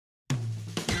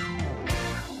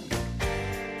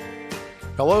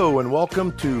Hello and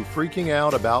welcome to Freaking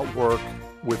Out About Work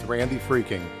with Randy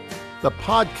Freaking, the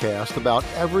podcast about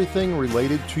everything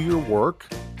related to your work,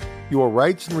 your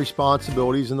rights and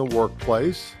responsibilities in the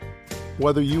workplace,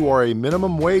 whether you are a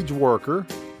minimum wage worker,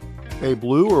 a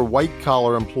blue or white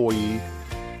collar employee,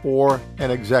 or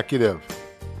an executive.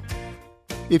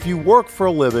 If you work for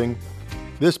a living,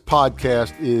 this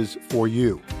podcast is for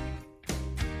you.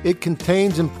 It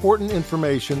contains important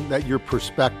information that your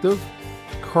prospective,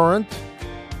 current,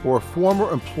 or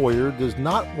former employer does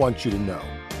not want you to know,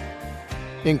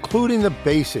 including the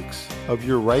basics of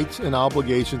your rights and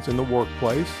obligations in the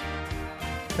workplace,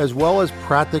 as well as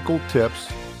practical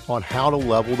tips on how to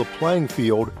level the playing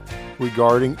field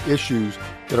regarding issues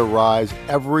that arise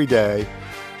every day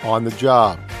on the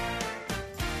job.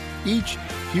 Each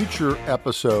future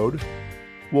episode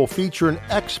will feature an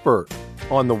expert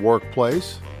on the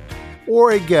workplace or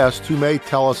a guest who may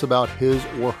tell us about his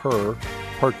or her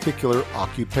particular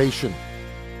occupation.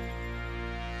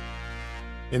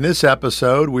 In this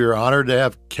episode, we are honored to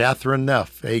have Catherine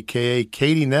Neff, aka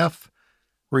Katie Neff,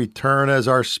 return as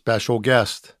our special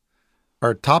guest.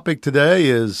 Our topic today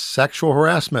is sexual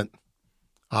harassment,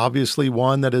 obviously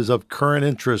one that is of current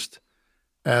interest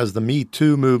as the Me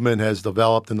Too movement has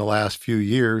developed in the last few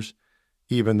years,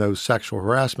 even though sexual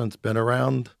harassment's been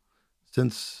around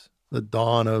since the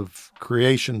dawn of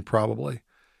creation, probably.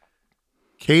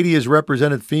 Katie has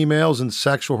represented females in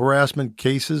sexual harassment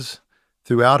cases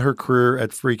throughout her career at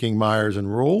Freaking Myers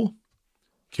and Rule.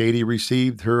 Katie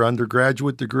received her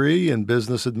undergraduate degree in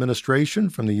business administration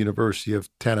from the University of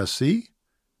Tennessee,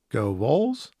 go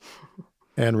Vols,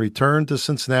 and returned to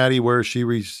Cincinnati where she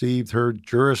received her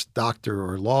Juris Doctor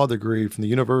or law degree from the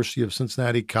University of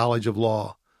Cincinnati College of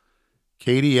Law.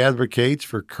 Katie advocates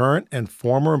for current and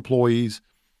former employees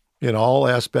in all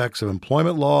aspects of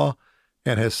employment law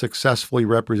and has successfully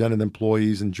represented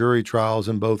employees in jury trials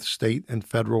in both state and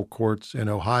federal courts in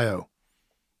Ohio.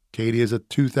 Katie is a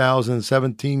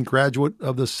 2017 graduate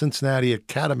of the Cincinnati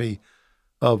Academy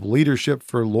of Leadership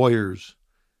for Lawyers,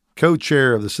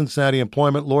 co-chair of the Cincinnati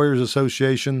Employment Lawyers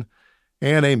Association,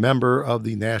 and a member of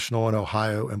the National and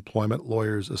Ohio Employment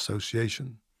Lawyers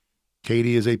Association.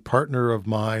 Katie is a partner of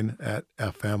mine at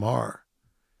FMR.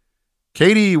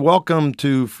 Katie, welcome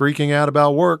to Freaking Out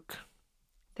About Work.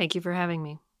 Thank you for having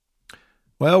me.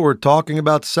 Well, we're talking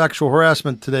about sexual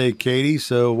harassment today, Katie,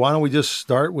 so why don't we just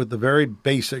start with the very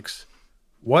basics.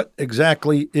 What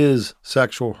exactly is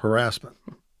sexual harassment?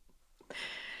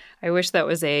 I wish that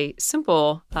was a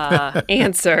simple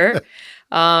answer.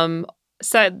 So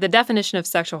the definition of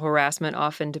sexual harassment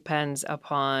often depends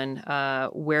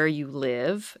upon where you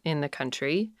live in the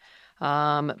country.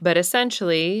 But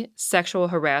essentially, sexual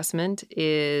harassment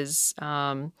is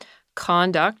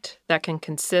conduct that can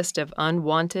consist of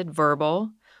unwanted verbal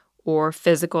or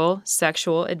physical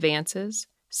sexual advances,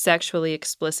 sexually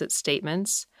explicit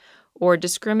statements, or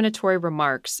discriminatory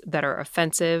remarks that are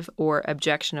offensive or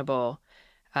objectionable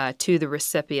to the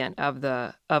recipient of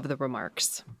the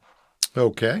remarks.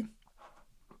 Okay.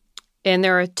 And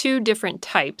there are two different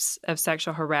types of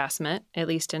sexual harassment, at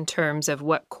least in terms of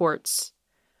what courts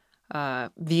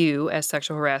view as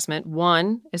sexual harassment.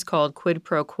 One is called quid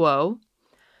pro quo,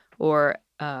 or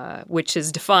which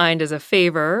is defined as a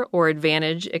favor or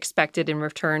advantage expected in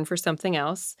return for something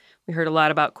else. We heard a lot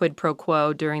about quid pro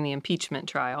quo during the impeachment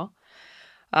trial.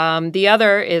 The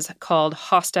other is called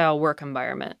hostile work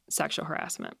environment sexual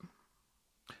harassment.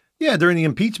 Yeah, during the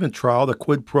impeachment trial, the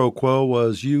quid pro quo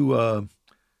was you,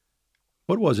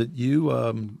 what was it?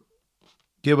 You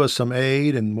give us some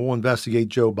aid and we'll investigate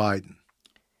Joe Biden.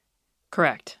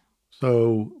 Correct.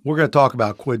 So we're going to talk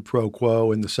about quid pro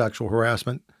quo in the sexual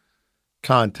harassment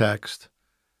context.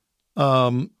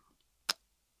 Now,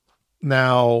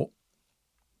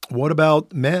 what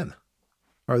about men?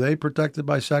 Are they protected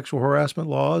by sexual harassment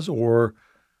laws, or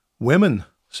women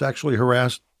sexually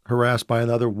harassed by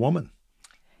another woman?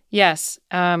 Yes.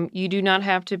 You do not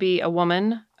have to be a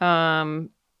woman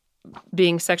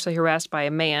being sexually harassed by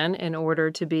a man in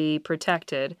order to be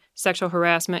protected. Sexual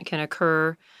harassment can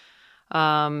occur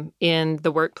in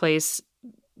the workplace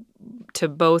to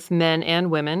both men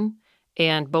and women,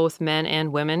 and both men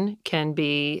and women can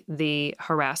be the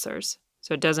harassers.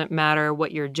 So it doesn't matter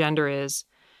what your gender is,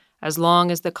 as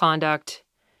long as the conduct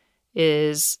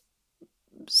is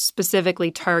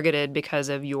specifically targeted because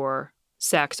of your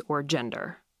sex or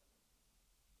gender.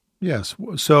 Yes.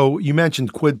 So you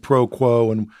mentioned quid pro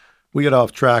quo, and we get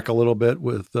off track a little bit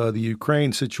with the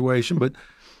Ukraine situation, but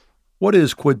what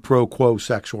is quid pro quo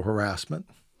sexual harassment?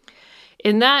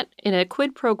 In a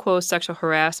quid pro quo sexual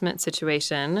harassment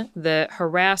situation, the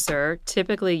harasser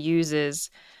typically uses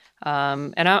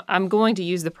I'm going to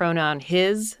use the pronoun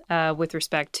his with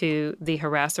respect to the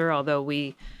harasser, although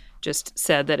we just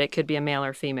said that it could be a male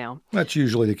or female. That's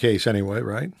usually the case anyway,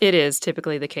 right? It is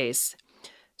typically the case.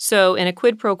 So in a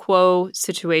quid pro quo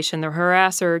situation, the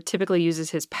harasser typically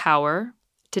uses his power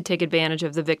to take advantage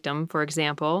of the victim. For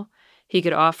example, he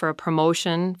could offer a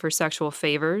promotion for sexual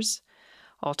favors.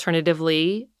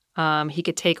 Alternatively, he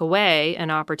could take away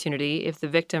an opportunity if the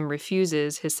victim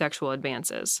refuses his sexual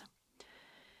advances.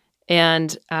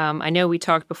 And I know we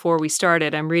talked before we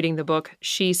started. I'm reading the book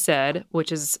She Said,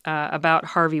 which is about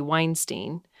Harvey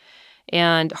Weinstein.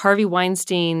 And Harvey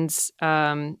Weinstein's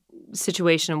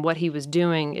situation and what he was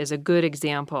doing is a good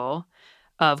example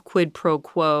of quid pro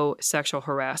quo sexual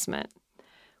harassment.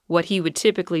 What he would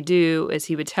typically do is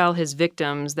he would tell his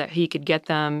victims that he could get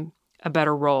them a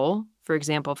better role. For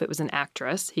example, if it was an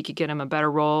actress, he could get them a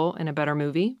better role in a better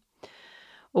movie,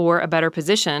 or a better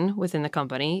position within the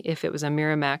company if it was a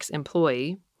Miramax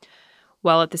employee,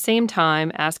 while at the same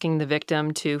time asking the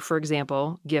victim to, for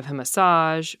example, give him a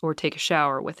massage or take a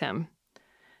shower with him.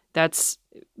 That's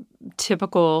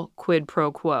typical quid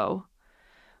pro quo.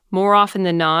 More often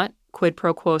than not, quid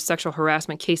pro quo sexual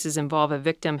harassment cases involve a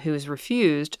victim who has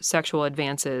refused sexual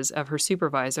advances of her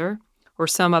supervisor or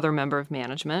some other member of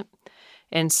management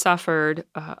and suffered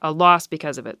a loss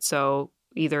because of it. So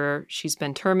either she's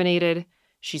been terminated,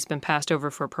 she's been passed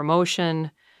over for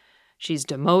promotion, she's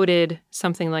demoted,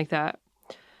 something like that.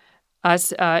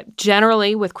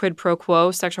 Generally, with quid pro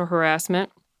quo sexual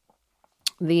harassment,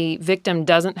 the victim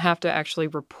doesn't have to actually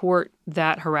report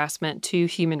that harassment to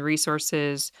human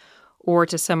resources or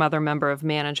to some other member of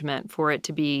management for it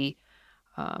to be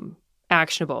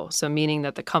actionable, so meaning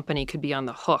that the company could be on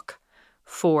the hook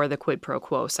for the quid pro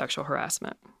quo sexual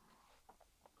harassment.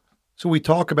 So we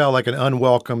talk about like an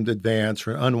unwelcomed advance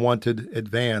or an unwanted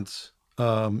advance.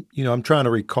 I'm trying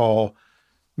to recall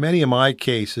many of my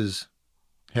cases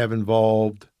have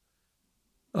involved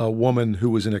a woman who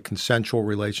was in a consensual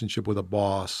relationship with a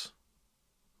boss.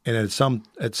 And at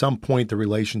some point, the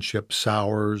relationship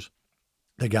sours.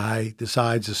 The guy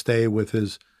decides to stay with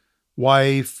his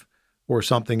wife or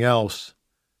something else.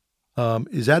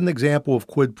 Is that an example of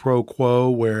quid pro quo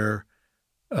where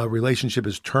a relationship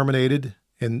is terminated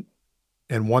and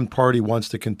one party wants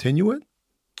to continue it?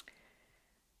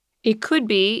 It could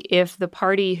be if the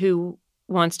party who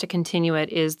wants to continue it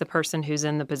is the person who's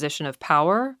in the position of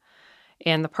power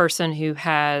and the person who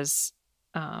has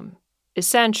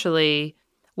essentially,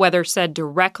 whether said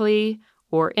directly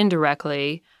or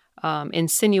indirectly,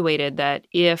 insinuated that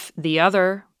if the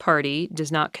other party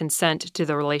does not consent to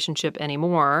the relationship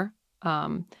anymore,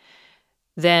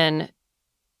 then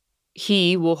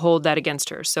he will hold that against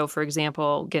her. So, for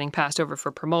example, getting passed over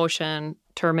for promotion,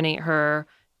 terminate her,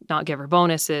 not give her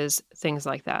bonuses, things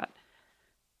like that.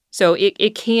 So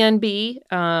it can be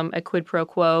a quid pro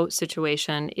quo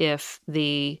situation if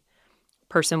the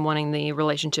person wanting the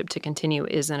relationship to continue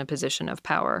is in a position of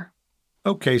power.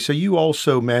 Okay, so you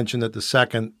also mentioned that the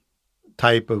second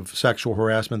type of sexual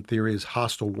harassment theory is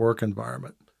hostile work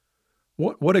environment.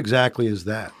 What exactly is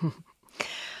that?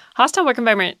 Hostile work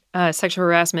environment sexual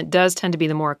harassment does tend to be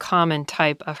the more common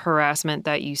type of harassment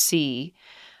that you see.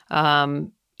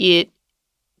 It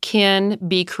can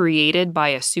be created by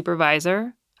a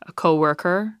supervisor, a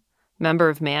coworker, member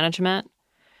of management,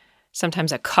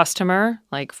 sometimes a customer,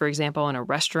 like, for example, in a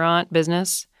restaurant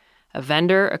business, a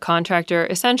vendor, a contractor,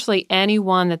 essentially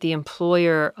anyone that the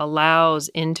employer allows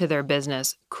into their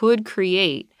business could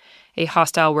create a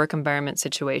hostile work environment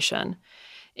situation.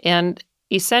 And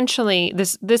essentially,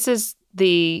 this is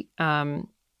the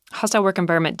hostile work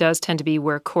environment does tend to be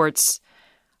where courts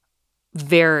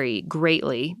vary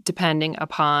greatly depending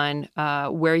upon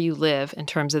where you live in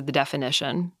terms of the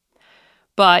definition.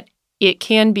 But it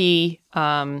can be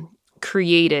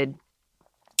created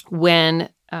when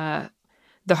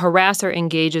the harasser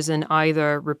engages in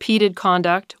either repeated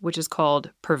conduct, which is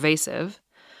called pervasive,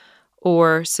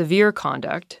 or severe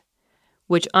conduct,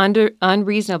 which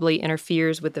unreasonably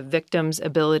interferes with the victim's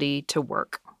ability to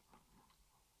work.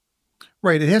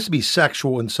 Right. It has to be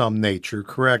sexual in some nature,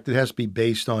 correct? It has to be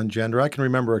based on gender. I can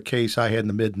remember a case I had in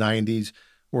the mid-'90s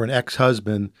where an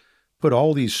ex-husband put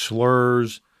all these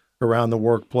slurs around the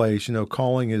workplace,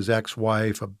 calling his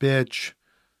ex-wife a bitch,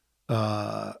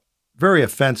 very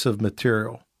offensive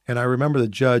material. And I remember the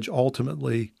judge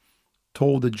ultimately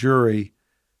told the jury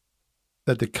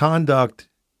that the conduct,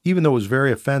 even though it was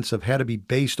very offensive, had to be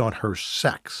based on her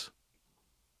sex.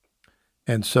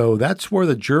 And so that's where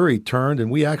the jury turned,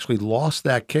 and we actually lost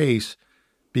that case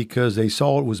because they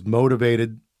saw it was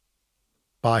motivated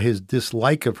by his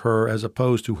dislike of her as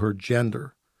opposed to her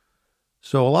gender.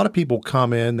 So a lot of people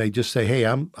come in, they just say, hey,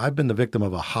 I've been the victim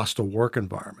of a hostile work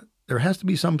environment. There has to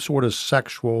be some sort of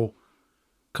sexual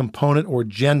component or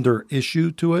gender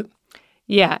issue to it.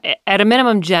 Yeah, at a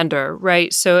minimum, gender,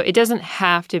 right? So it doesn't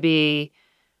have to be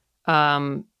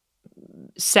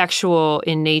sexual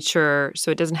in nature.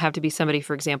 So it doesn't have to be somebody,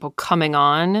 for example, coming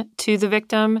on to the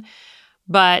victim.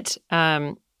 But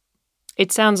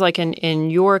it sounds like in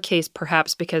your case,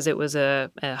 perhaps because it was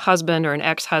a husband or an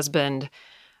ex-husband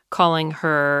calling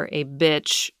her a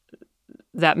bitch,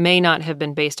 that may not have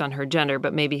been based on her gender,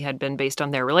 but maybe had been based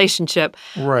on their relationship.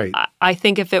 Right. I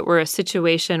think if it were a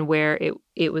situation where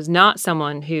it was not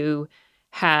someone who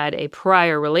had a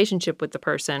prior relationship with the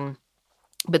person,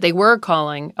 but they were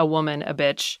calling a woman a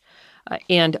bitch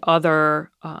and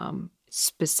other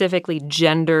specifically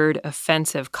gendered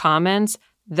offensive comments,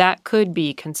 that could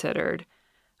be considered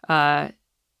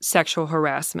sexual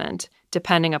harassment,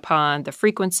 depending upon the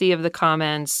frequency of the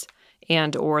comments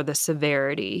and or the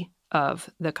severity of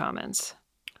the comments.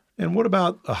 And what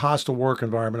about a hostile work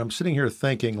environment? I'm sitting here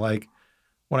thinking, like,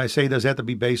 when I say does it have to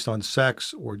be based on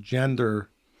sex or gender,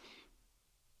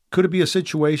 could it be a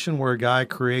situation where a guy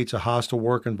creates a hostile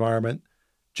work environment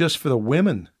just for the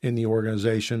women in the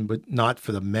organization, but not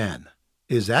for the men?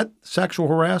 Is that sexual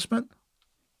harassment?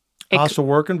 Hostile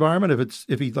work environment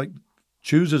if he like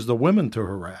chooses the women to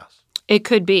harass? It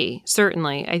could be,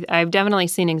 certainly. I've definitely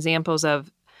seen examples of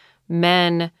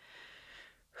men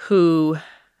who,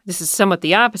 this is somewhat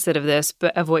the opposite of this,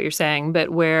 but of what you're saying, but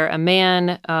where a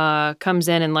man comes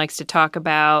in and likes to talk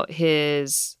about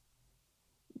his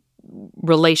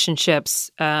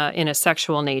relationships in a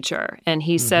sexual nature, and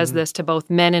he says this to both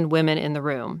men and women in the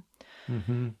room.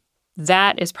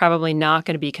 That is probably not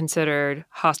going to be considered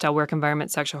hostile work environment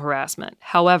sexual harassment.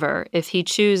 However, if he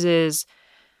chooses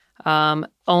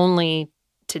only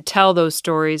to tell those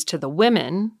stories to the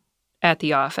women at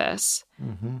the office,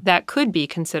 that could be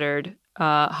considered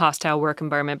hostile work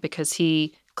environment because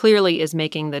he clearly is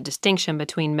making the distinction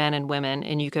between men and women,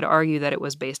 and you could argue that it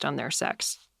was based on their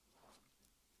sex.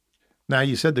 Now,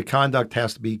 you said the conduct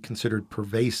has to be considered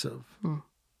pervasive.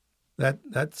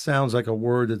 That sounds like a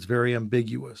word that's very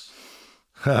ambiguous.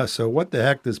 So what the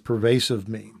heck does pervasive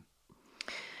mean?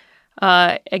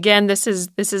 Again, this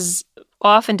is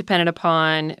often dependent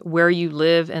upon where you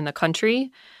live in the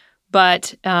country,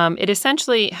 but it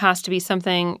essentially has to be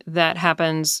something that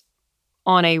happens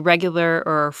on a regular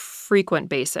or frequent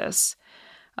basis.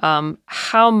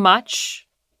 How much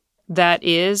that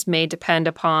is may depend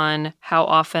upon how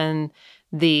often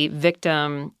the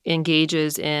victim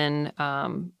engages in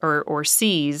or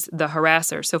sees the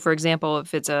harasser. So, for example,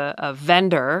 if it's a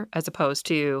vendor as opposed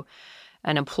to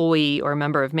an employee or a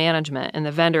member of management, and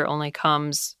the vendor only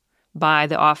comes by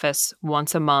the office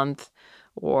once a month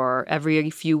or every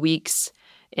few weeks,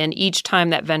 and each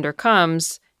time that vendor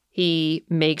comes, he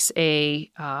makes a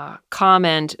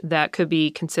comment that could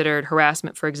be considered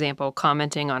harassment, for example,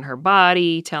 commenting on her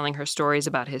body, telling her stories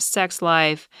about his sex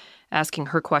life, asking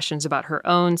her questions about her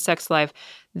own sex life.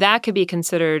 That could be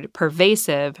considered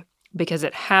pervasive because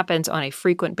it happens on a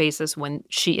frequent basis when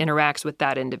she interacts with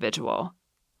that individual.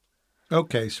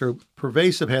 Okay, so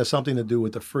pervasive has something to do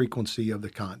with the frequency of the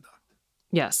conduct.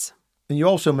 Yes. And you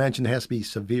also mentioned it has to be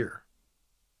severe.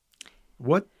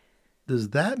 What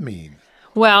does that mean?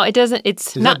 Well, it doesn't.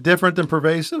 Is that different than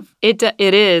pervasive? It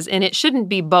is, and it shouldn't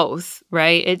be both,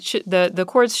 right? It should the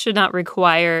courts should not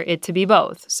require it to be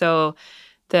both. So,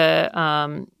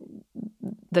 the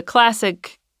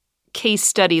classic case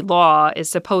study law is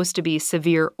supposed to be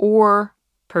severe or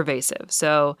pervasive.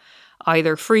 So,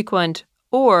 either frequent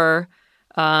or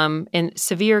and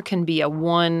severe can be a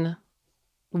one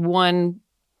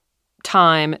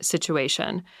time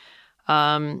situation.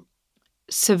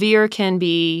 Severe can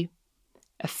be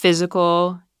a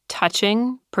physical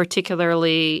touching,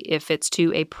 particularly if it's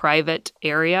to a private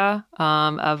area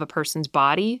of a person's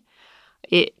body.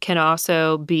 It can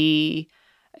also be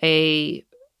a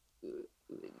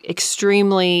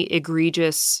extremely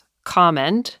egregious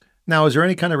comment. Now, is there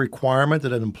any kind of requirement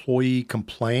that an employee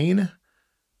complain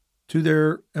to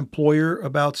their employer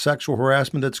about sexual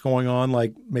harassment that's going on,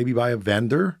 like maybe by a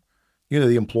vendor? You know,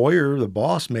 the employer, the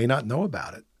boss may not know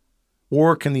about it.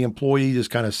 Or can the employee just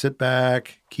kind of sit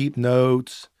back, keep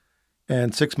notes,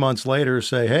 and 6 months later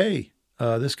say, hey,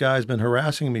 this guy's been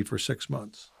harassing me for 6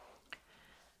 months?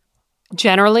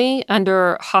 Generally,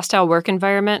 under hostile work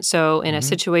environment, so in a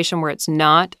situation where it's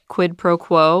not quid pro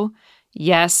quo,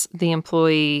 yes, the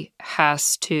employee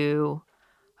has to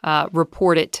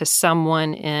report it to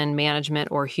someone in management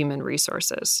or human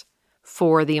resources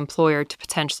for the employer to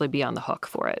potentially be on the hook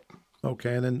for it.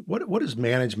 Okay, and then what is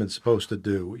management supposed to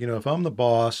do? You know, if I'm the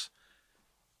boss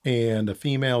and a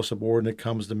female subordinate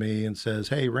comes to me and says,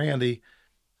 "Hey, Randy,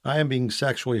 I am being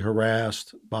sexually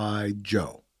harassed by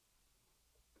Joe."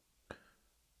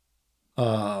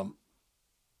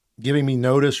 Giving me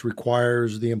notice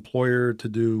requires the employer to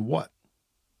do what?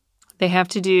 They have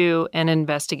to do an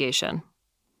investigation.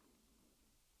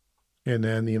 And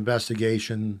then the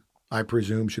investigation, I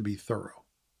presume, should be thorough.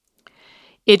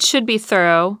 It should be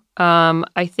thorough.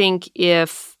 I think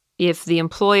if the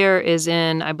employer is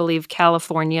in, I believe,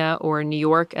 California or New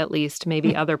York, at least,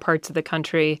 maybe other parts of the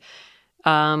country,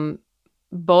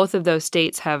 both of those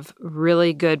states have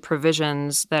really good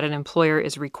provisions that an employer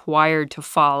is required to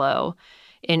follow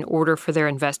in order for their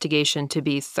investigation to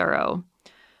be thorough.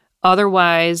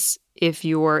 Otherwise, if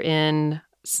you're in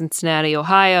Cincinnati,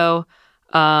 Ohio,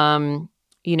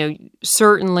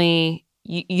 certainly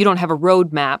you don't have a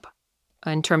roadmap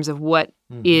in terms of what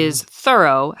is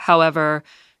thorough. However,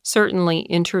 certainly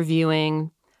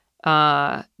interviewing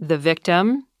the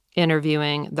victim,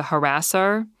 interviewing the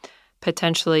harasser,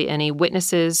 potentially any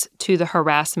witnesses to the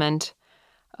harassment,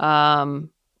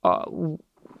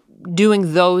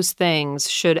 doing those things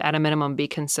should at a minimum be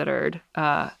considered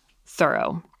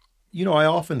thorough. I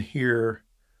often hear,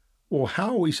 well, how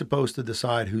are we supposed to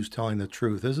decide who's telling the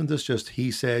truth? Isn't this just he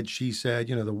said, she said?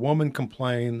 The woman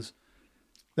complains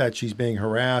that she's being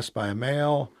harassed by a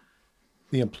male.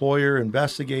 The employer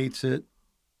investigates it.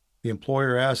 The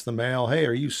employer asks the male, "Hey,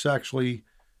 are you sexually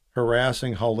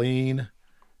harassing Helene?"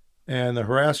 And the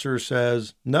harasser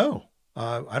says, "No,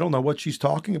 I don't know what she's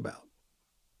talking about."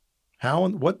 How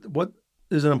and what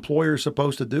is an employer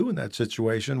supposed to do in that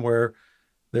situation where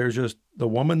there's just the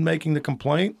woman making the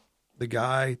complaint, the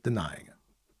guy denying it?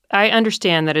 I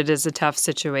understand that it is a tough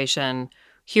situation.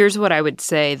 Here's what I would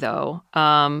say, though.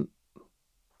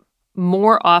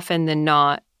 More often than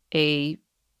not, a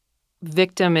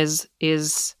victim is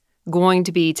going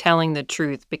to be telling the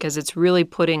truth because it's really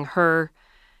putting her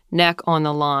neck on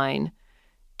the line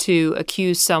to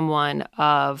accuse someone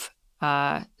of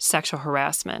sexual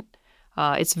harassment.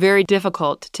 It's very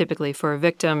difficult, typically, for a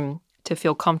victim to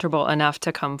feel comfortable enough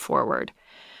to come forward.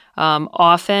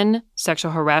 Often,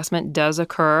 sexual harassment does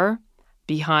occur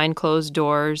behind closed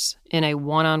doors in a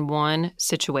one-on-one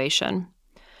situation.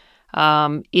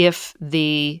 If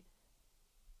the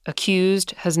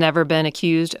accused has never been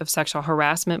accused of sexual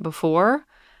harassment before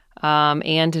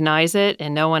and denies it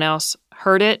and no one else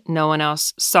heard it, no one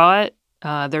else saw it,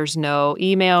 there's no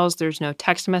emails, there's no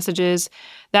text messages,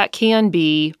 that can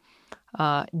be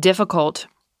difficult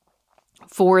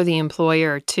for the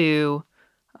employer to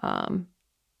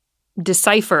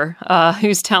decipher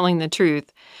who's telling the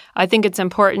truth. I think it's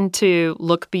important to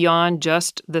look beyond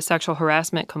just the sexual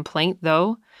harassment complaint,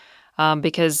 though,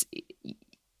 because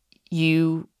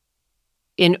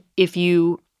if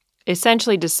you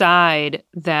essentially decide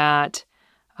that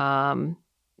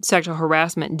sexual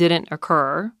harassment didn't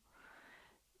occur,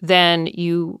 then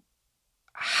you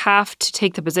have to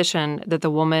take the position that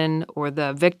the woman or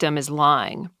the victim is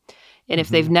lying. And if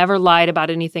they've never lied about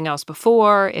anything else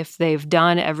before, if they've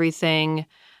done everything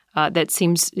that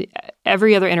seems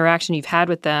every other interaction you've had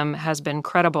with them has been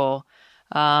credible,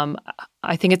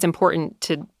 I think it's important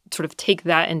to sort of take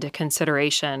that into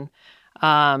consideration.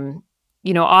 Often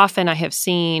I have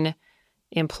seen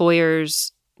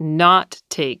employers not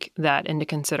take that into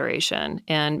consideration,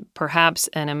 and perhaps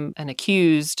an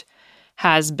accused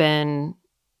has been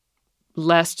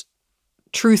less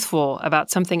truthful about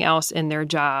something else in their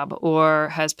job, or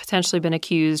has potentially been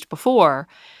accused before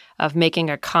of making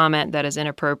a comment that is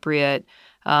inappropriate,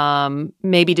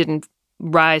 maybe didn't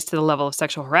rise to the level of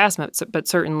sexual harassment, but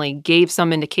certainly gave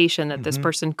some indication that this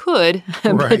person could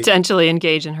potentially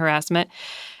engage in harassment.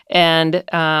 And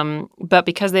but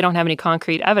because they don't have any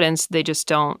concrete evidence, they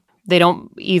don't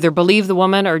either believe the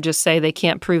woman or just say they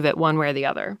can't prove it one way or the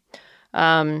other.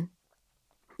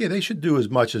 Yeah, they should do as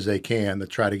much as they can to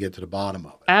try to get to the bottom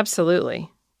of it. Absolutely.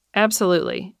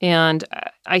 And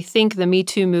I think the Me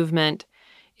Too movement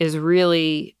is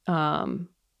really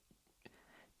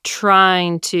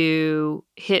trying to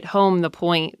hit home the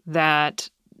point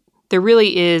that there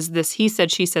really is this he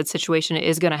said, she said situation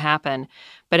is going to happen.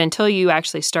 But until you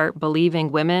actually start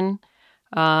believing women,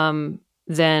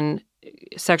 then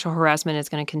sexual harassment is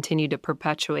going to continue to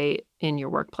perpetuate in your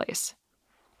workplace.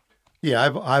 Yeah,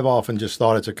 I've often just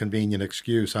thought it's a convenient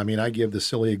excuse. I mean, I give the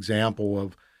silly example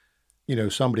of,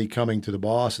 somebody coming to the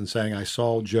boss and saying, "I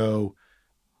saw Joe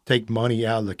take money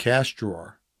out of the cash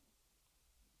drawer."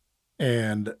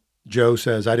 And Joe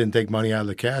says, "I didn't take money out of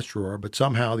the cash drawer." But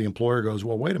somehow the employer goes,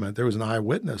 "Well, wait a minute, there was an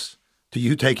eyewitness to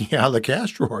you taking out of the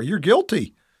cash drawer. You're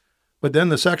guilty." But then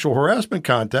the sexual harassment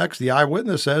context, the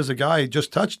eyewitness says the guy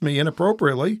just touched me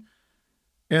inappropriately.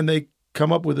 and they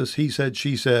come up with this he said,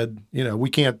 she said, we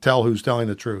can't tell who's telling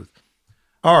the truth.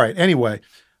 All right. Anyway,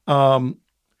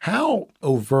 how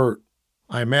overt,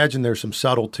 I imagine there's some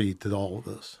subtlety to all of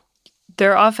this.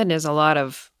 There often is a lot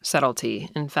of subtlety.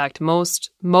 In fact,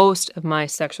 most of my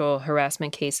sexual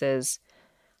harassment cases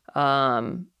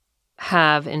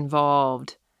have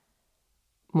involved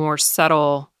more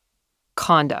subtle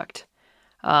conduct.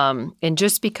 And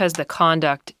just because the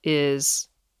conduct is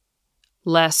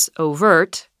less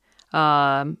overt,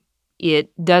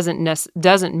 it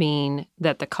doesn't mean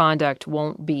that the conduct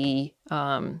won't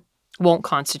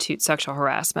constitute sexual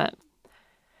harassment.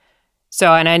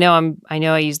 So, and I know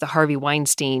I used the Harvey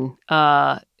Weinstein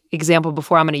example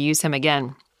before. I'm going to use him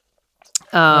again.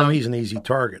 He's an easy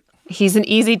target. He's an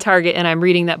easy target, and I'm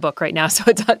reading that book right now, so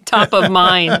it's on top of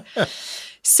mind.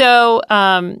 So,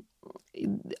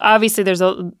 obviously, there's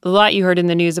a lot you heard in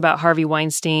the news about Harvey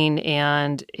Weinstein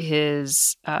and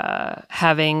his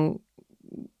having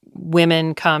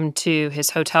women come to his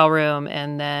hotel room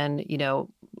and then,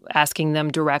 asking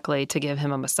them directly to give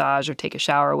him a massage or take a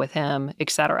shower with him,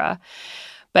 etc.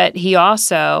 But he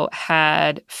also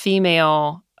had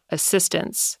female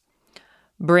assistants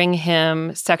bring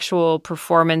him sexual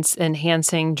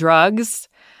performance-enhancing drugs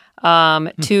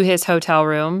to his hotel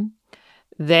room.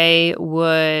 They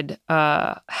would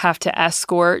have to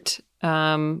escort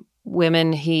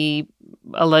women he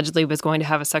allegedly was going to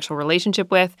have a sexual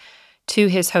relationship with to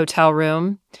his hotel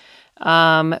room,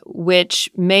 which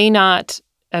may not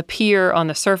appear on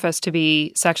the surface to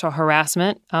be sexual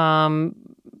harassment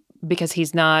because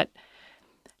he's not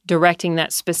directing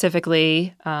that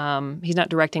specifically. He's not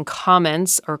directing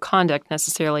comments or conduct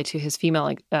necessarily to his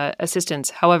female assistants.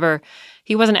 However,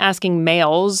 he wasn't asking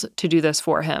males to do this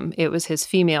for him. It was his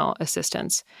female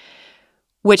assistants,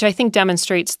 which I think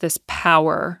demonstrates this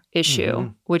power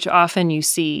issue, which often you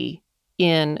see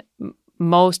in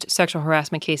most sexual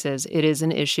harassment cases. It is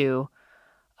an issue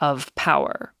of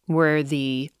power where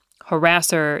the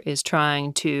harasser is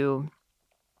trying to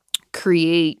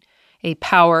create a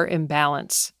power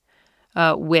imbalance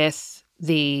with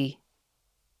the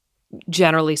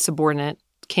generally subordinate,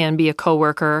 can be a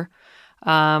coworker.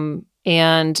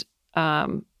 And I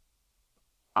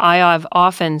have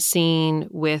often seen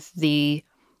with the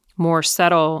more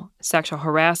subtle sexual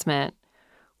harassment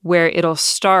where it'll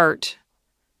start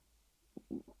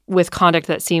with conduct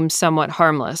that seems somewhat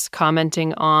harmless,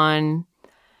 commenting on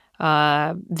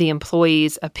the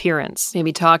employee's appearance,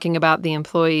 maybe talking about the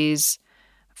employee's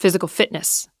physical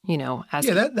fitness,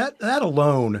 that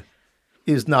alone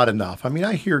is not enough. I mean,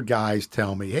 I hear guys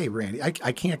tell me, hey, Randy,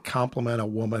 I can't compliment a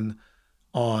woman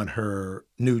on her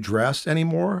new dress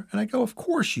anymore. And I go, of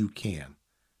course you can,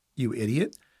 you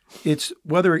idiot. It's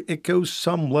whether it goes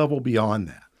some level beyond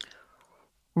that.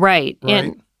 Right.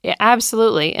 And yeah,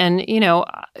 absolutely. And,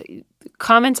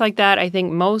 comments like that, I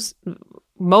think most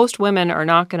women are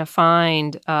not going to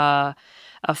find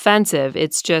offensive.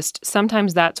 It's just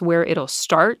sometimes that's where it'll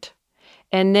start,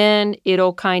 and then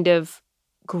it'll kind of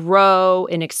grow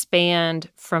and expand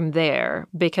from there.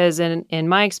 Because in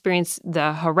my experience,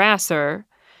 the harasser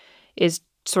is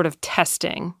sort of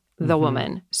testing the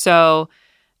woman. So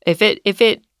if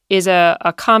it is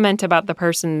a comment about the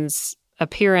person's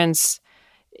appearance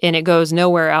and it goes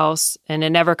nowhere else and it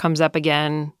never comes up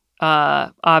again,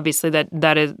 obviously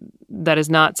that is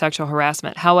not sexual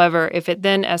harassment. However, if it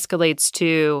then escalates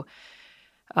to,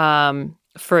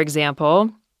 for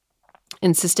example,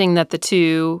 insisting that the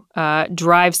two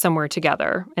drive somewhere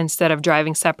together instead of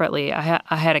driving separately. I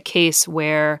had a case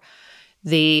where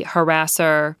the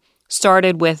harasser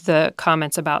started with the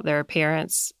comments about their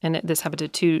appearance, and this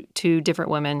happened to two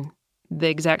different women, the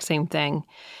exact same thing.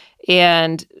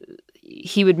 And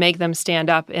he would make them stand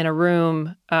up in a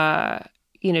room,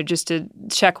 just to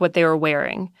check what they were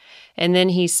wearing. And then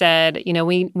he said,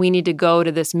 we need to go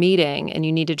to this meeting and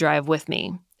you need to drive with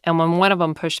me. And when one of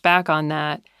them pushed back on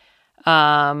that,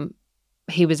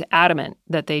 he was adamant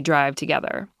that they drive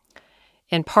together.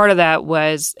 And part of that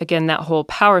was, again, that whole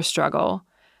power struggle.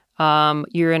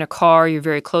 You're in a car, you're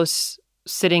very close,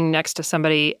 sitting next to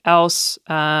somebody else.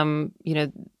 There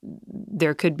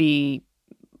could be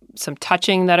some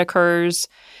touching that occurs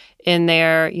in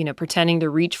there, pretending to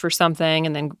reach for something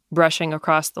and then brushing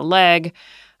across the leg.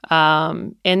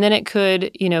 And then it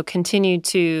could, continue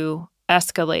to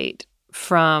escalate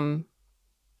from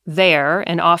there.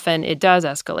 And often it does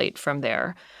escalate from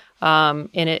there. And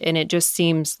it just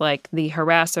seems like the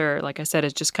harasser, like I said,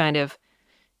 is just kind of,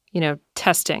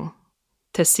 testing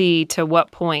to see to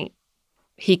what point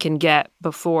he can get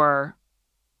before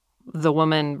the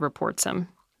woman reports him.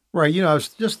 Right. I was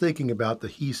just thinking about the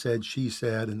he said, she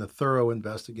said, and the thorough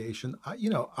investigation.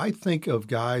 I think of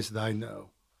guys that I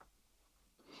know,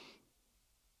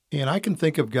 and I can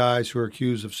think of guys who are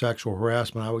accused of sexual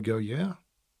harassment. I would go, yeah,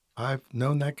 I've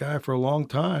known that guy for a long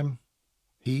time.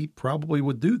 He probably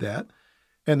would do that.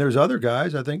 And there's other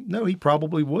guys I think, no, he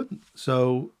probably wouldn't.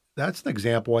 So that's an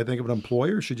example, I think, of an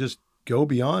employer should just go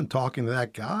beyond talking to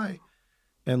that guy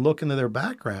and look into their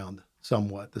background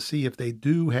somewhat to see if they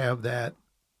do have that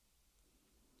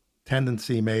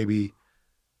tendency maybe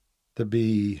to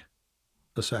be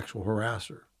a sexual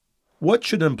harasser. What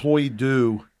should an employee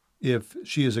do if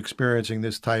she is experiencing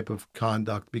this type of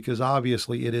conduct? Because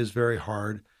obviously it is very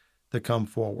hard to come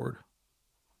forward.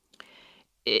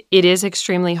 It is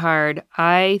extremely hard.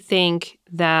 I think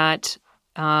that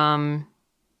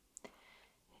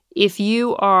if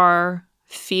you are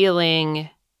feeling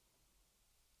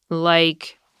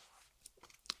like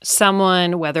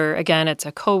someone, whether, again, it's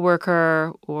a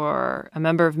coworker or a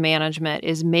member of management,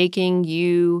 is making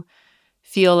you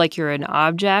feel like you're an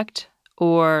object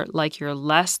or like you're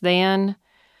less than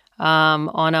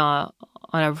on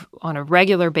a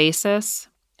regular basis.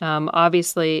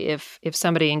 Obviously, if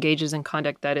somebody engages in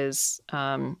conduct that is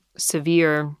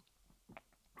severe,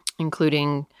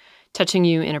 including touching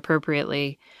you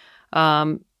inappropriately,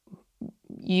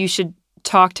 you should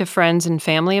talk to friends and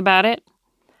family about it.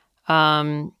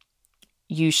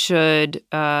 You should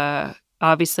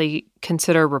obviously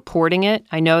consider reporting it.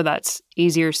 I know that's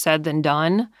easier said than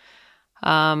done.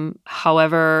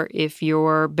 However, if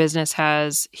your business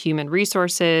has human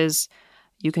resources,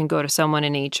 you can go to someone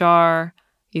in HR.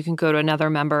 You can go to another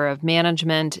member of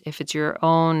management. If it's your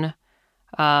own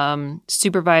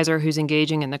supervisor who's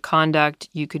engaging in the conduct,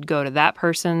 you could go to that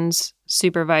person's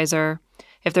supervisor.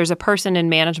 If there's a person in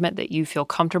management that you feel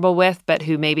comfortable with, but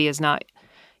who maybe is not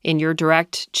in your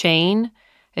direct chain,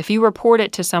 if you report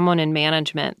it to someone in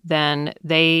management, then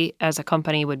they, as a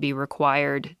company, would be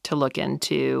required to look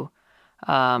into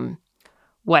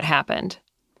what happened.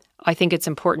 I think it's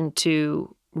important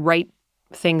to write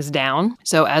things down.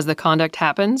 So as the conduct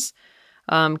happens,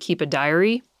 keep a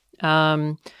diary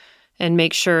and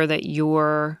make sure that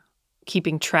you're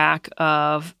keeping track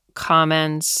of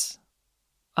comments,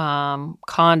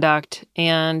 conduct,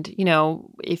 and,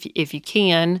 if you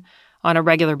can, on a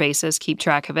regular basis, keep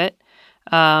track of it.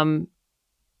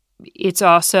 It's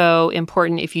also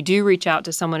important if you do reach out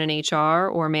to someone in HR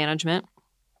or management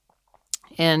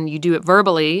and you do it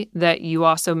verbally, that you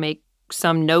also make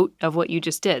some note of what you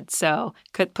just did. So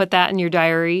could put that in your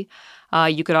diary.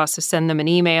 You could also send them an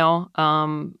email.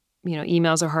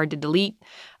 Emails are hard to delete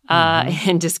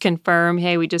and just confirm,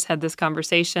 hey, we just had this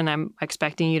conversation. I'm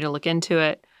expecting you to look into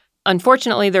it.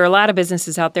 Unfortunately, there are a lot of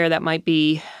businesses out there that might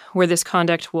be where this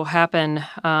conduct will happen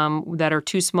that are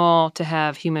too small to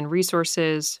have human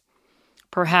resources.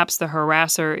 Perhaps the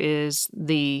harasser is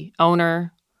the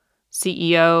owner,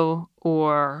 CEO,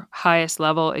 or highest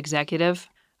level executive.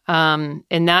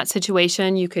 In that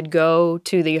situation, you could go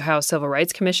to the Ohio Civil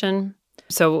Rights Commission.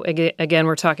 So again,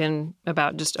 we're talking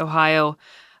about just Ohio,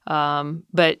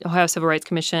 but Ohio Civil Rights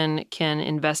Commission can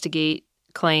investigate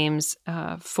claims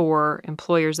for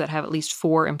employers that have at least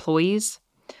 4 employees.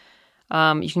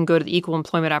 You can go to the Equal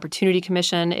Employment Opportunity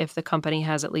Commission if the company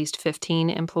has at least 15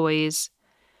 employees.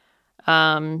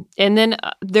 And then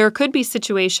there could be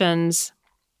situations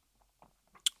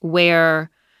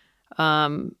where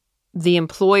the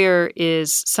employer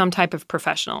is some type of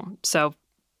professional. So,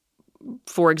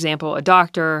 for example, a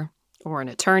doctor or an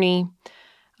attorney,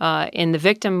 and the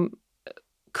victim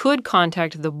could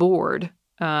contact the board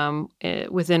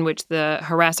within which the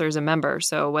harasser is a member.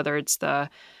 So whether it's the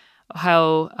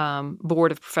Ohio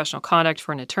Board of Professional Conduct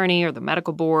for an attorney or the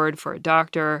medical board for a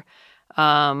doctor,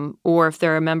 or if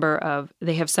they're a member of,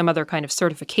 they have some other kind of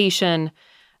certification,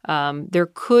 there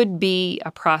could be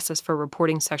a process for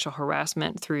reporting sexual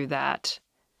harassment through that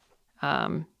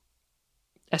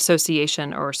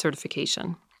association or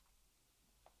certification.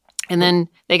 And then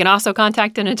they can also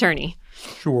contact an attorney.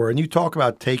 Sure. And you talk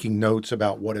about taking notes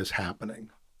about what is happening.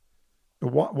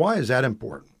 Why is that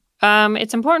important?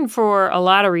 It's important for a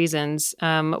lot of reasons.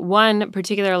 One,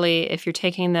 particularly if you're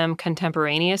taking them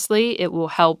contemporaneously, it will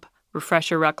help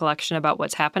refresh your recollection about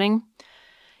what's happening.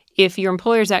 If your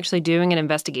employer is actually doing an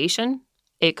investigation,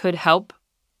 it could help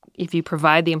if you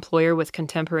provide the employer with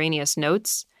contemporaneous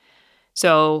notes.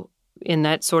 So in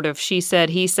that sort of she said,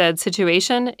 he said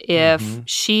situation, if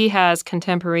she has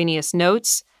contemporaneous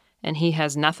notes and he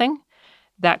has nothing,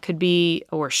 that could be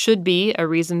or should be a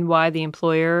reason why the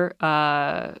employer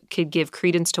could give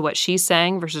credence to what she's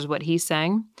saying versus what he's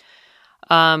saying.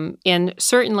 And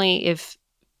certainly if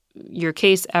your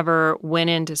case ever went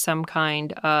into some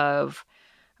kind of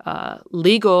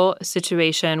legal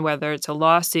situation, whether it's a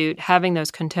lawsuit, having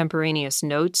those contemporaneous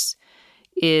notes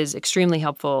is extremely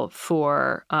helpful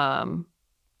for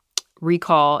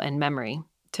recall and memory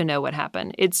to know what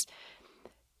happened.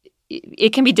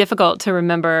 It can be difficult to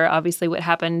remember, obviously, what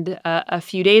happened a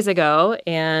few days ago.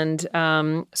 And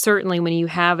certainly when you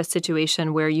have a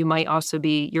situation where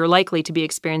you're likely to be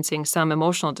experiencing some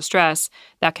emotional distress,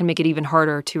 that can make it even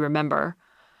harder to remember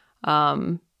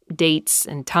dates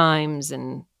and times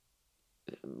and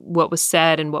what was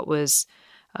said and what was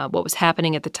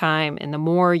happening at the time. And the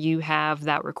more you have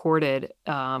that recorded,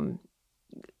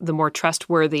 the more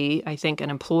trustworthy, I think, an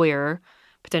employer,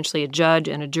 potentially a judge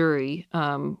and a jury,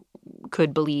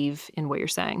 could believe in what you're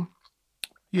saying.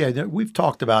 Yeah, we've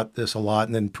talked about this a lot.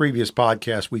 And in previous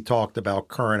podcasts, we talked about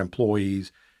current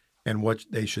employees and what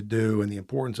they should do and the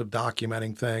importance of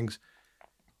documenting things.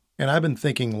 And I've been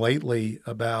thinking lately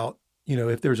about,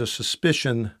 if there's a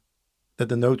suspicion that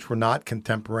the notes were not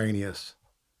contemporaneous,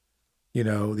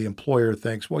 the employer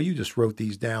thinks, well, you just wrote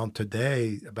these down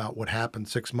today about what happened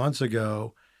 6 months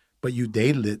ago, but you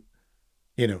dated it,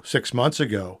 6 months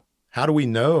ago. How do we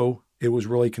know it was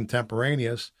really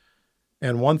contemporaneous?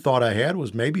 And one thought I had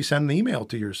was maybe send an email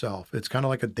to yourself. It's kind of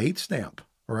like a date stamp,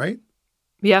 right?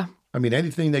 Yeah. I mean,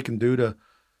 anything they can do to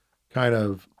kind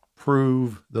of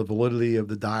prove the validity of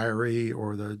the diary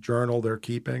or the journal they're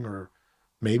keeping, or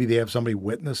maybe they have somebody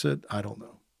witness it. I don't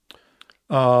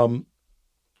know.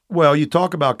 Well, you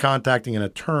talk about contacting an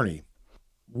attorney.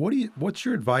 What's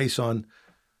your advice on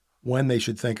when they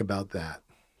should think about that?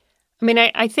 I mean,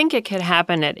 I think it could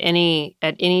happen at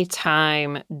any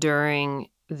time during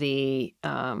the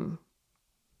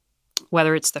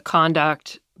whether it's the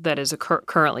conduct that is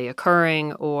currently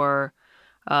occurring, or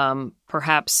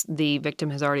perhaps the victim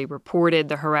has already reported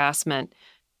the harassment.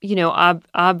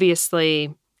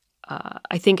 Obviously,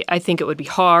 I think it would be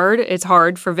hard. It's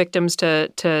hard for victims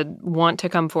to want to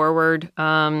come forward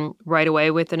right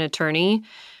away with an attorney,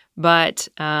 but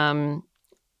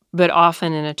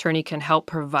often an attorney can help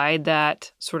provide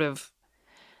that sort of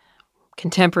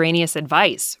contemporaneous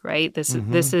advice, right? This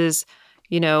is,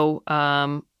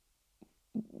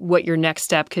 what your next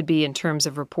step could be in terms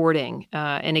of reporting.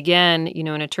 And again,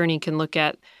 an attorney can look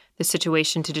at the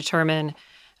situation to determine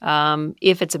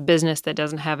if it's a business that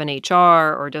doesn't have an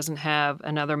HR or doesn't have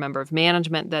another member of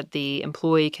management that the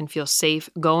employee can feel safe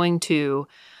going to,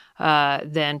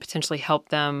 then potentially help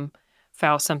them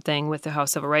file something with the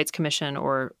House Civil Rights Commission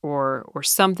or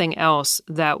something else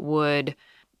that would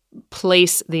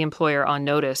place the employer on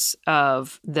notice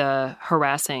of the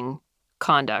harassing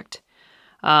conduct.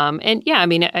 And yeah, I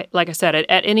mean, like I said,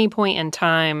 at any point in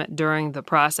time during the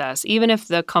process, even if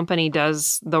the company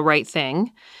does the right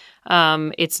thing,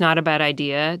 it's not a bad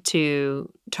idea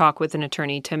to talk with an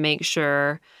attorney to make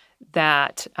sure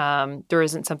that there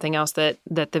isn't something else that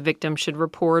the victim should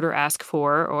report or ask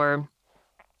for, or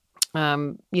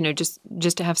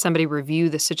just to have somebody review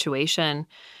the situation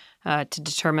to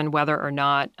determine whether or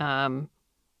not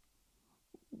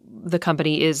the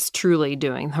company is truly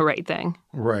doing the right thing.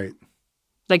 Right.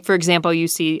 Like, for example, you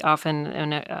see often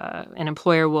an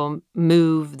employer will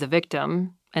move the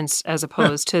victim as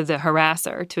opposed to the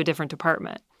harasser to a different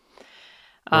department.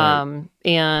 Right.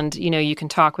 And, you can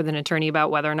talk with an attorney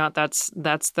about whether or not that's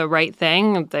the right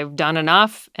thing. They've done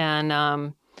enough.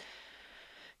 And,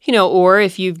 or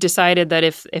if you've decided that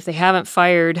if they haven't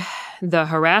fired the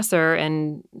harasser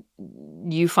and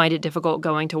you find it difficult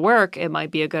going to work, it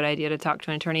might be a good idea to talk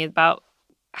to an attorney about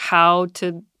how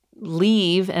to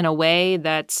leave in a way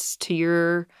that's to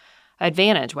your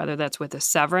advantage, whether that's with a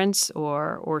severance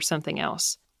or something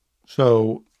else.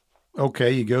 So,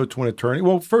 okay, you go to an attorney.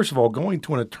 Well, first of all, going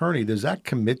to an attorney, does that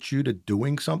commit you to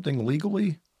doing something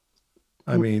legally?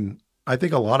 I mean, I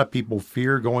think a lot of people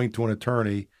fear going to an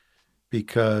attorney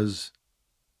because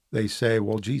they say,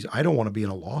 well, geez, I don't want to be in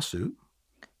a lawsuit.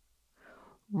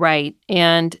 Right.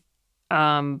 And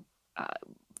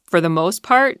for the most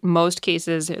part, most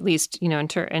cases, at least, in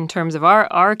terms of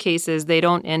our cases, they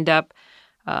don't end up,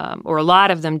 or a lot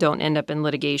of them don't end up in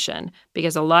litigation,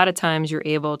 because a lot of times you're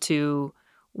able to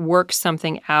work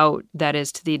something out that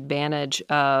is to the advantage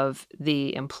of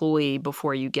the employee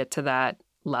before you get to that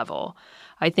level.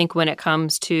 I think when it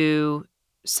comes to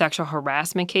sexual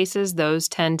harassment cases, those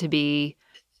tend to be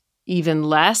even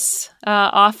less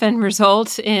often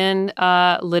result in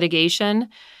litigation.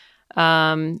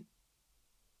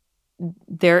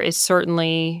 There is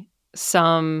certainly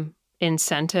some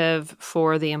incentive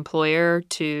for the employer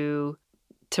to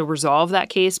resolve that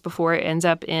case before it ends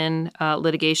up in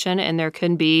litigation, and there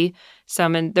can be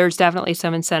there's definitely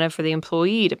some incentive for the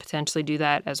employee to potentially do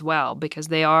that as well, because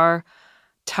they are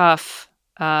tough.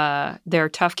 They're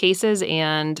tough cases,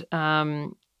 and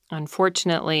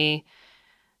unfortunately,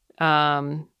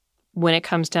 when it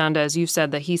comes down to, as you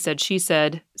said, the he said, she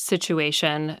said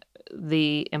situation,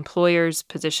 the employer's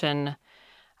position,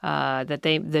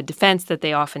 the defense that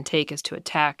they often take is to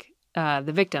attack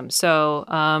the victim.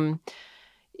 So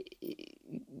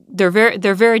they're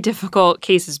very difficult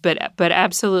cases, but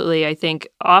absolutely, I think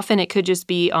often it could just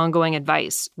be ongoing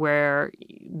advice where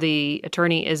the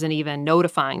attorney isn't even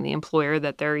notifying the employer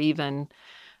that they're even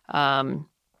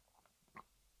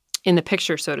in the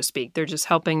picture, so to speak. They're just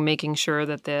making sure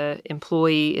that the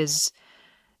employee is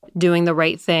doing the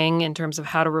right thing in terms of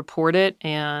how to report it,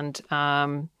 and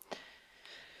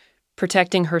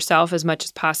protecting herself as much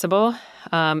as possible,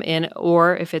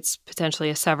 or if it's potentially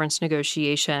a severance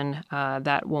negotiation,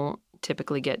 that won't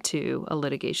typically get to a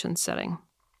litigation setting.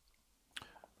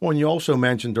 Well, and you also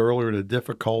mentioned earlier the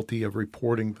difficulty of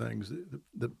reporting things.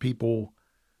 That people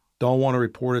don't want to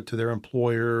report it to their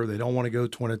employer. They don't want to go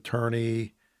to an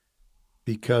attorney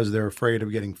because they're afraid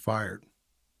of getting fired.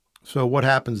 So what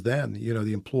happens then?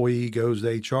 The employee goes to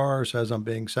HR, says, I'm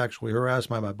being sexually harassed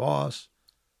by my boss.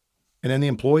 And then the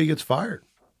employee gets fired.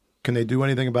 Can they do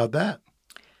anything about that?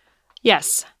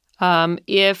 Yes.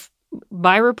 If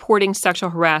by reporting sexual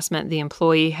harassment, the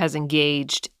employee has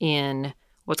engaged in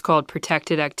what's called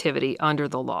protected activity under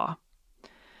the law.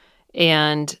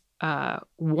 And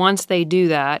once they do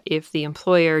that, if the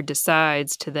employer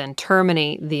decides to then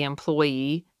terminate the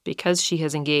employee because she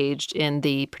has engaged in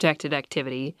the protected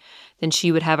activity, then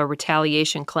she would have a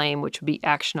retaliation claim, which would be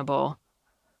actionable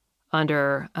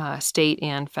under state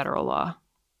and federal law.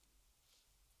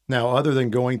 Now, other than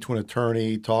going to an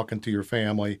attorney, talking to your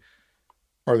family,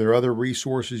 are there other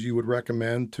resources you would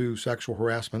recommend to sexual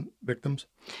harassment victims?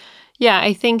 Yeah,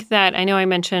 I think that I know I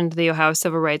mentioned the Ohio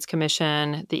Civil Rights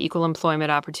Commission, the Equal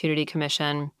Employment Opportunity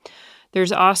Commission.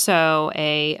 There's also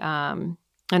an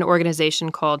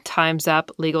organization called Time's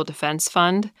Up Legal Defense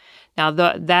Fund. Now,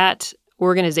 that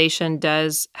organization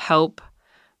does help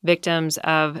victims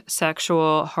of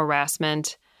sexual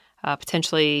harassment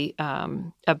potentially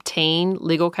obtain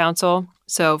legal counsel.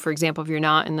 So, for example, if you're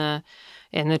not in the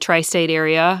tri-state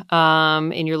area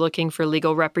and you're looking for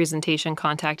legal representation,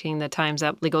 contacting the Time's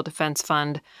Up Legal Defense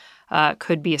Fund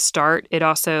could be a start. It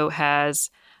also has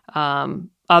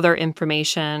other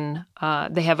information.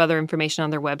 They have other information on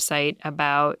their website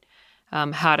about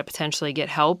how to potentially get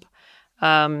help.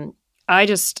 I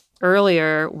just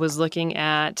earlier was looking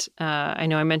at, I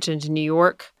know I mentioned New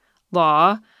York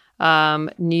law.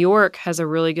 New York has a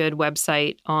really good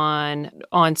website on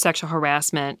sexual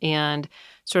harassment and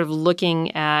sort of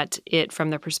looking at it from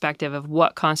the perspective of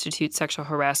what constitutes sexual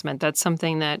harassment. That's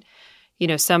something that,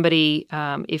 somebody,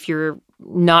 if you're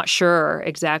not sure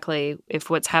exactly if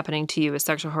what's happening to you is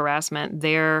sexual harassment,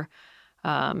 they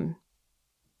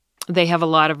have a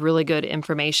lot of really good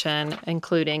information,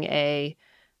 including a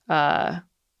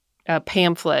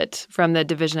pamphlet from the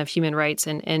Division of Human Rights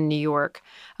in New York.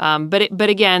 But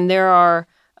again, there's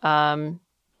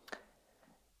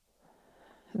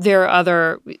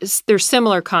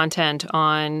similar content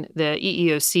on the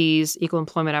EEOC's Equal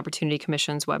Employment Opportunity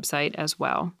Commission's website as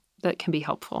well that can be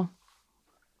helpful.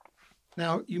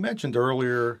 Now, you mentioned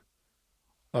earlier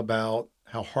about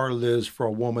how hard it is for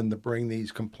a woman to bring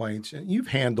these complaints, and you've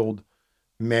handled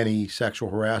many sexual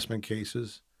harassment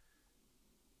cases.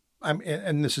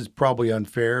 And this is probably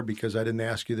unfair because I didn't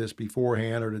ask you this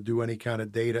beforehand or to do any kind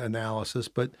of data analysis,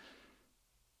 but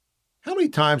how many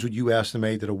times would you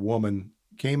estimate that a woman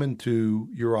came into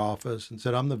your office and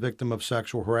said, I'm the victim of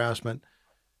sexual harassment,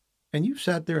 and you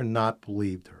sat there and not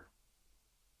believed her?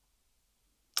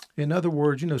 In other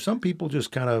words, some people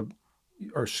just kind of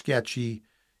are sketchy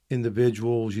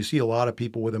individuals. You see a lot of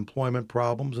people with employment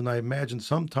problems, and I imagine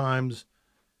sometimes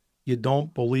you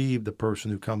don't believe the person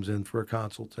who comes in for a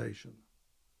consultation.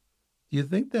 Do you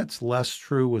think that's less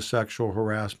true with sexual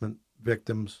harassment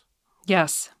victims?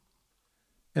 Yes.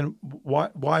 And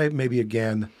why maybe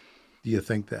again, do you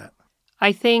think that?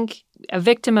 I think a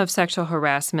victim of sexual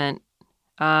harassment,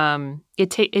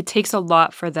 it takes a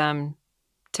lot for them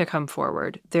to come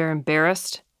forward. They're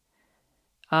embarrassed.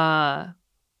 Often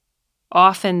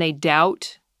they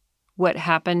doubt what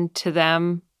happened to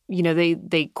them.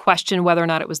 They question whether or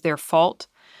not it was their fault.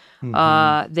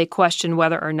 Mm-hmm. They question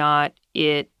whether or not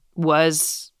it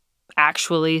was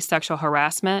actually sexual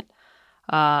harassment.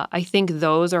 I think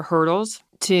those are hurdles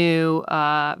to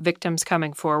victims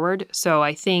coming forward. So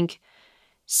I think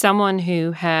someone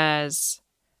who has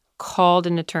called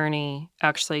an attorney,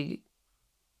 actually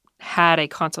had a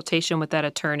consultation with that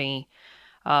attorney,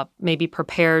 maybe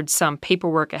prepared some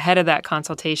paperwork ahead of that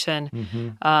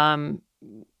consultation.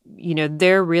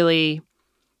 They're really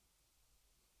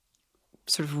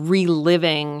sort of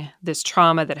reliving this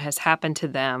trauma that has happened to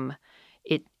them.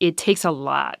 It takes a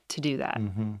lot to do that.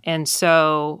 And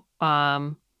so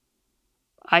I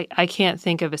can't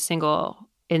think of a single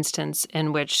instance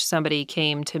in which somebody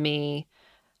came to me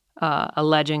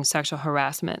alleging sexual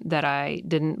harassment that I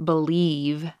didn't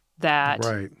believe that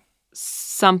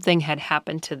something had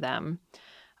happened to them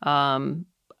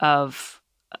of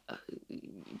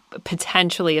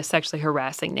potentially a sexually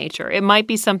harassing nature. It might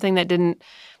be something that didn't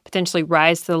potentially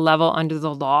rise to the level under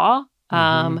the law,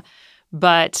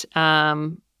 but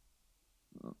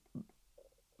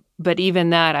even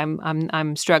that,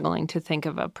 I'm struggling to think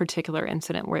of a particular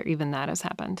incident where even that has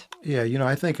happened. Yeah,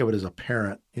 I think of it as a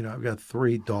parent. I've got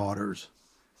 3 daughters,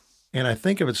 and I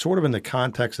think of it sort of in the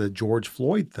context of the George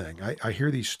Floyd thing. I hear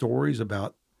these stories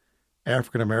about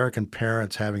African-American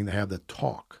parents having to have the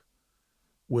talk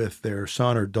with their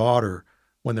son or daughter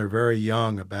when they're very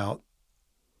young about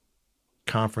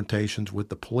confrontations with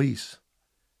the police.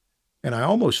 And I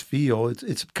almost feel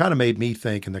it's kind of made me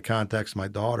think in the context of my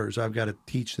daughters, I've got to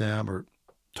teach them or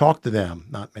talk to them,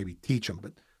 not maybe teach them,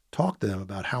 but talk to them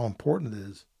about how important it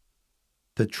is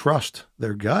to trust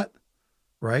their gut,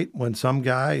 right? When some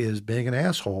guy is being an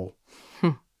asshole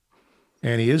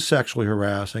and he is sexually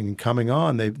harassing and coming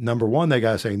on, number one, they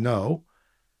got to say no.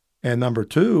 And number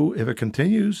 2, if it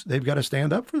continues, they've got to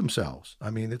stand up for themselves.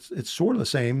 I mean, it's sort of the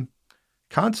same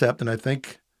concept, and I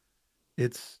think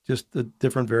it's just a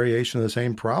different variation of the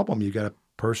same problem. You've got a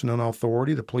person in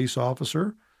authority, the police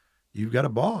officer. You've got a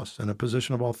boss in a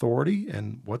position of authority,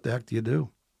 and what the heck do you do?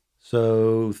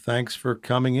 So thanks for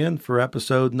coming in for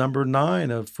episode number 9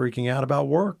 of Freaking Out About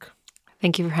Work.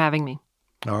 Thank you for having me.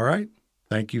 All right.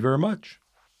 Thank you very much.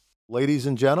 Ladies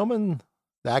and gentlemen,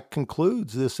 that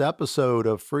concludes this episode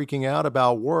of Freaking Out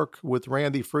About Work with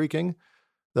Randy Freaking,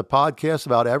 the podcast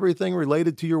about everything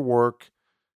related to your work,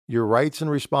 your rights and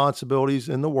responsibilities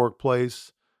in the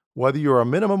workplace, whether you're a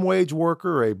minimum wage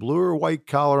worker, a blue or white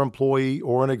collar employee,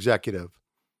 or an executive.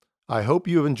 I hope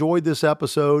you have enjoyed this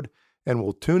episode and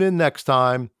will tune in next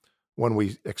time when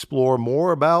we explore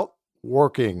more about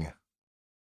working.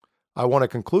 I want to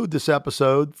conclude this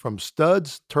episode from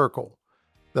Studs Terkel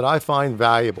that I find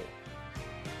valuable.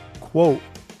 Quote,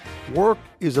 "Work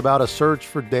is about a search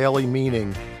for daily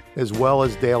meaning as well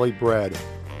as daily bread,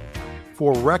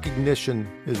 for recognition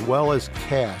as well as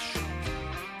cash,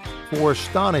 for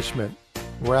astonishment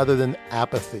rather than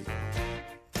apathy.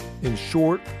 In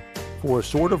short, for a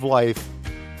sort of life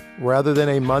rather than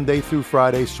a Monday through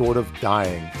Friday sort of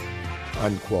dying."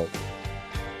 Unquote.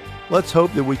 Let's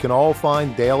hope that we can all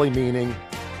find daily meaning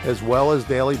as well as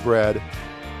daily bread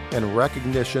and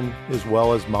recognition as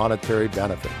well as monetary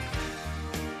benefits.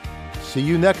 See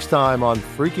you next time on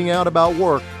Freaking Out About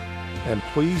Work, and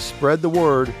please spread the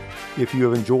word if you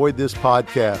have enjoyed this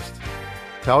podcast.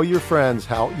 Tell your friends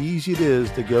how easy it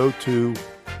is to go to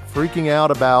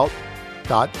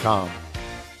freakingoutabout.com.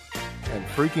 And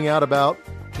Freaking Out About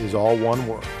is all one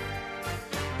word.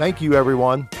 Thank you,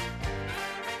 everyone.